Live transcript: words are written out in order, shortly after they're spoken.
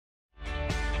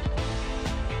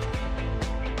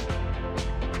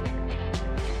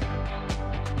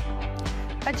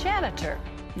A janitor.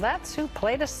 That's who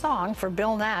played a song for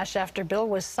Bill Nash after Bill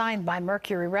was signed by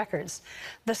Mercury Records.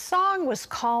 The song was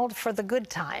called For the Good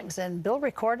Times, and Bill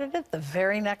recorded it the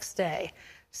very next day.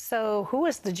 So who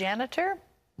was the janitor?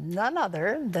 None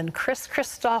other than Kris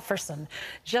Kristofferson,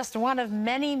 just one of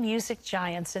many music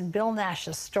giants in Bill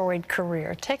Nash's storied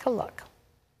career. Take a look.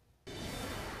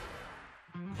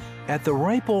 At the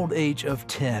ripe old age of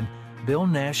 10, Bill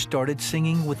Nash started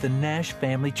singing with the Nash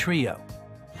Family Trio.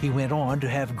 He went on to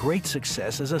have great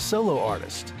success as a solo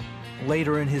artist.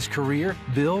 Later in his career,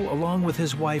 Bill, along with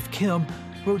his wife Kim,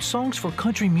 wrote songs for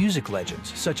country music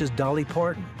legends such as Dolly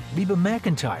Parton, Reba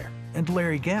McEntire, and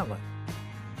Larry Gatlin.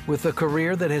 With a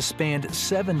career that has spanned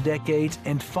 7 decades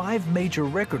and 5 major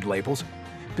record labels,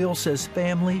 Bill says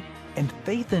family and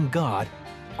faith in God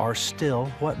are still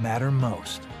what matter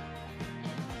most.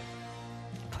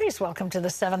 Please welcome to the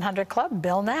 700 Club,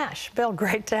 Bill Nash. Bill,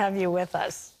 great to have you with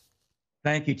us.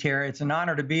 Thank you, Terry. It's an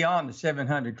honor to be on the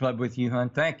 700 Club with you, hon.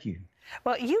 Thank you.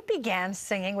 Well, you began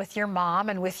singing with your mom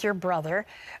and with your brother.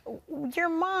 Your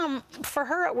mom, for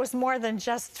her, it was more than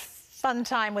just fun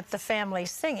time with the family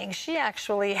singing. She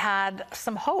actually had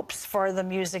some hopes for the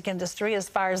music industry as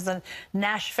far as the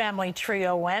Nash Family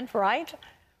Trio went, right?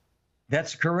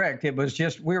 That's correct. It was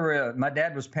just, my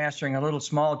dad was pastoring a little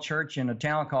small church in a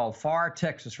town called Pharr,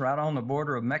 Texas, right on the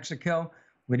border of Mexico.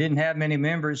 We didn't have many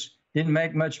members, didn't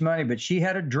make much money, but she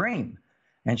had a dream.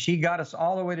 And she got us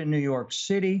all the way to New York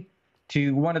City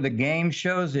to one of the game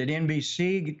shows at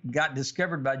NBC, got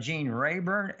discovered by Gene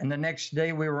Rayburn. And the next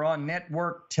day we were on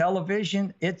network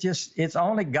television. It's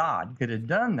only God could have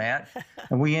done that.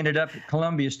 And we ended up at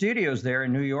Columbia Studios there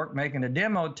in New York making a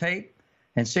demo tape.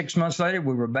 And 6 months later,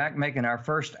 we were back making our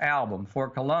first album for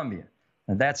Columbia.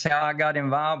 And that's how I got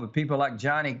involved with people like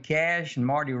Johnny Cash and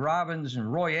Marty Robbins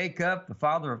and Roy Acuff, the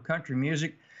father of country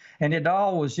music. And it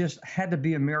all was just had to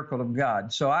be a miracle of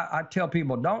God. So I tell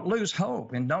people, don't lose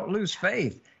hope and don't lose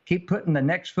faith. Keep putting the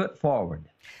next foot forward.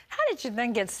 How did you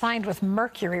then get signed with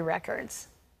Mercury Records?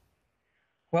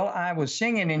 Well, I was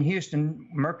singing in Houston,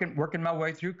 working my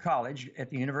way through college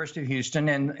at the University of Houston,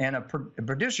 and a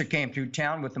producer came through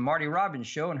town with the Marty Robbins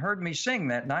show and heard me sing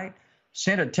that night,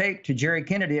 sent a tape to Jerry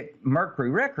Kennedy at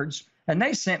Mercury Records, and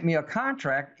they sent me a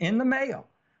contract in the mail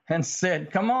and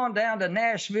said, come on down to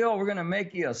Nashville, we're going to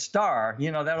make you a star.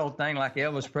 You know, that old thing like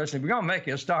Elvis Presley, we're going to make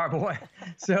you a star, boy.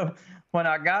 So when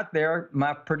I got there,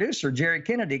 my producer, Jerry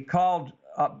Kennedy,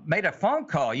 made a phone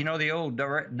call, you know, the old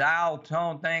dial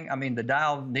tone thing. I mean, the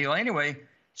dial deal. Anyway,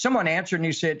 someone answered and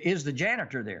he said, is the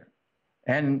janitor there?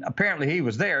 And apparently he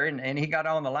was there, and he got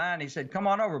on the line. He said, come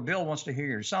on over. Bill wants to hear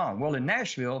your song. Well, in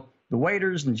Nashville, the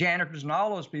waiters and janitors and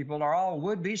all those people are all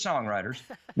would-be songwriters.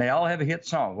 They all have a hit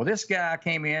song. Well, this guy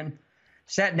came in,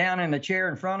 sat down in the chair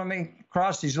in front of me,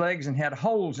 crossed his legs, and had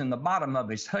holes in the bottom of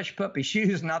his hush puppy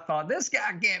shoes. And I thought, this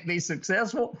guy can't be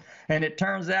successful. And it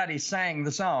turns out he sang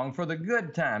the song For the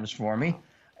Good Times for me.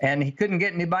 And he couldn't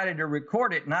get anybody to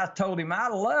record it. And I told him I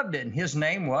loved it. And his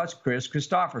name was Kris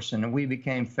Kristofferson. And we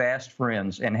became fast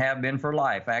friends and have been for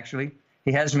life, actually.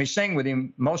 He has me sing with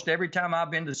him most every time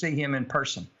I've been to see him in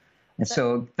person. And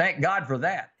so thank God for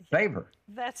that favor.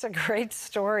 That's a great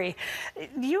story.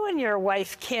 You and your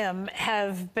wife, Kim,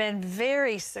 have been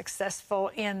very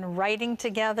successful in writing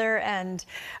together and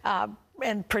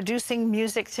producing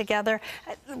music together.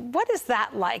 What is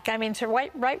that like? I mean, to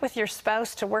write with your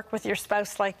spouse, to work with your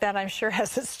spouse like that, I'm sure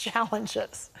has its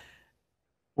challenges.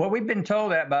 Well, we've been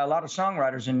told that by a lot of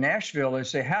songwriters in Nashville. They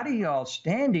say, how do you all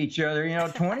stand each other, you know,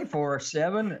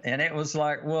 24/7? And it was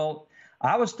like, well,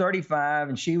 I was 35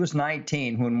 and she was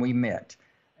 19 when we met.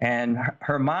 And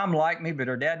her mom liked me, but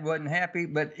her dad wasn't happy.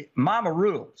 But mama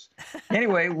rules.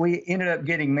 Anyway, we ended up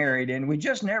getting married, and we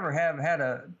just never have had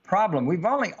a problem. We've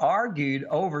only argued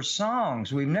over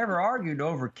songs. We've never argued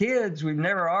over kids. We've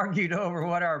never argued over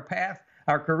what our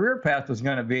career path was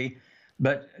going to be.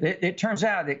 But it turns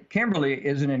out that Kimberly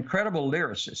is an incredible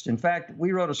lyricist. In fact,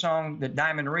 we wrote a song that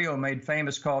Diamond Rio made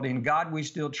famous called In God We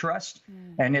Still Trust,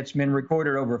 and it's been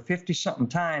recorded over 50-something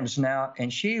times now,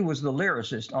 and she was the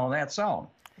lyricist on that song.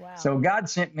 Wow. So God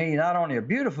sent me not only a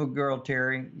beautiful girl,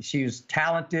 Terry, she was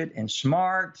talented and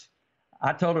smart.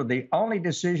 I told her the only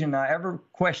decision I ever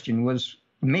questioned was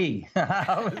me.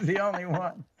 I was the only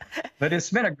one. But it's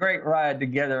been a great ride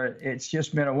together. It's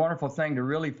just been a wonderful thing to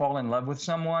really fall in love with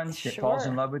someone that falls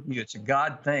in love with you. It's a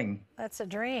God thing. That's a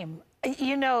dream.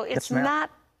 You know, it's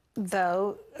not,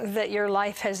 though, that your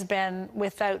life has been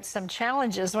without some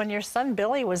challenges. When your son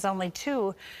Billy was only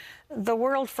 2, the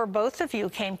world for both of you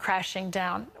came crashing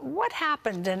down. What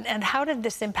happened, and how did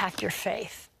this impact your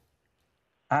faith?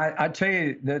 I tell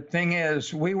you, the thing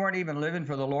is, we weren't even living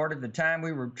for the Lord at the time.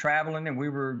 We were traveling and we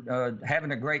were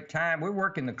having a great time. We were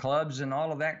working the clubs and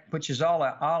all of that, which is all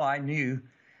I knew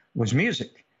was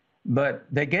music. But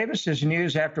they gave us this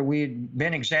news after we had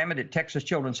been examined at Texas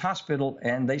Children's Hospital,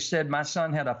 and they said my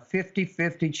son had a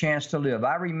 50-50 chance to live.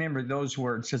 I remember those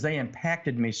words because they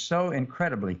impacted me so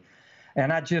incredibly.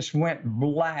 And I just went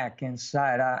black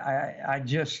inside. I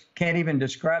just can't even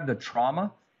describe the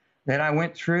trauma that I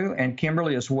went through, and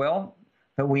Kimberly as well.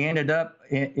 But we ended up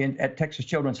at Texas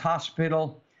Children's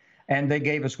Hospital, and they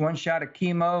gave us one shot of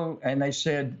chemo. And they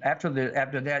said after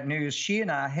that news, she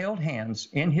and I held hands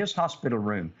in his hospital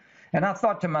room. And I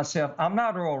thought to myself, I'm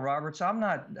not Oral Roberts. I'm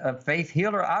not a faith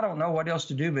healer. I don't know what else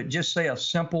to do but just say a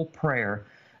simple prayer.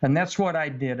 And that's what I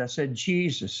did. I said,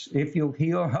 Jesus, if you'll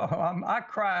heal. I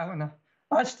cry when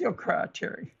I still cry,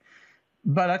 Terry.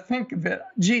 But I think of it,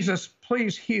 Jesus,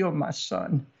 please heal my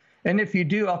son. And if you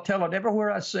do, I'll tell it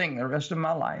everywhere I sing the rest of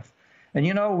my life. And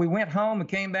you know, we went home and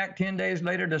came back 10 days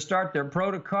later to start their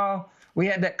protocol. We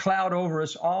had that cloud over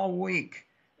us all week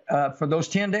for those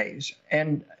 10 days.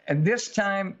 And this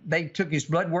time they took his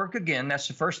blood work again. That's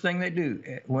the first thing they do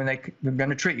when they're going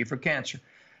to treat you for cancer.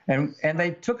 And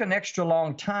they took an extra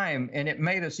long time, and it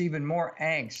made us even more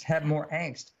have more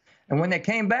angst. And when they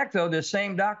came back, though, the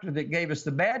same doctor that gave us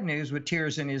the bad news with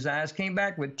tears in his eyes came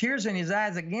back with tears in his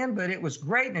eyes again, but it was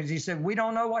great news. He said, we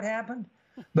don't know what happened,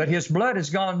 but his blood has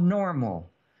gone normal.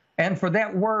 And for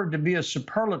that word to be a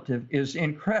superlative is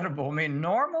incredible. I mean,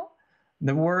 normal,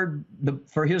 the word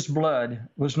for his blood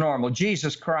was normal.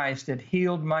 Jesus Christ had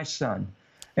healed my son.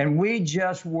 And we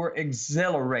just were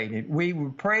exhilarated. We were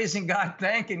praising God,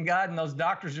 thanking God, and those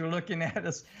doctors were looking at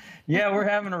us. Yeah, we're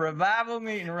having a revival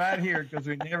meeting right here because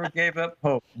we never gave up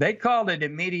hope. They called it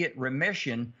immediate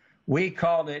remission. We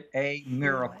called it a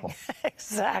miracle.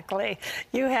 Exactly.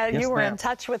 You were in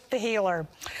touch with the healer.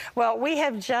 Well, we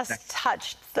have just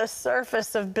touched the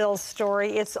surface of Bill's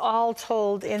story. It's all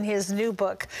told in his new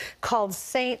book called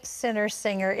Saint, Sinner,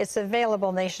 Singer. It's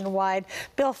available nationwide.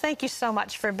 Bill, thank you so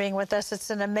much for being with us.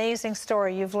 It's an amazing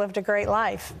story. You've lived a great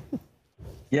life.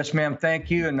 Yes, ma'am.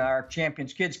 Thank you. And our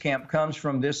Champions Kids Camp comes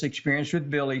from this experience with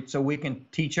Billy so we can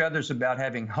teach others about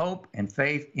having hope and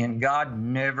faith in God.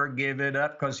 Never give it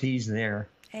up because he's there.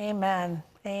 Amen.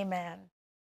 Amen.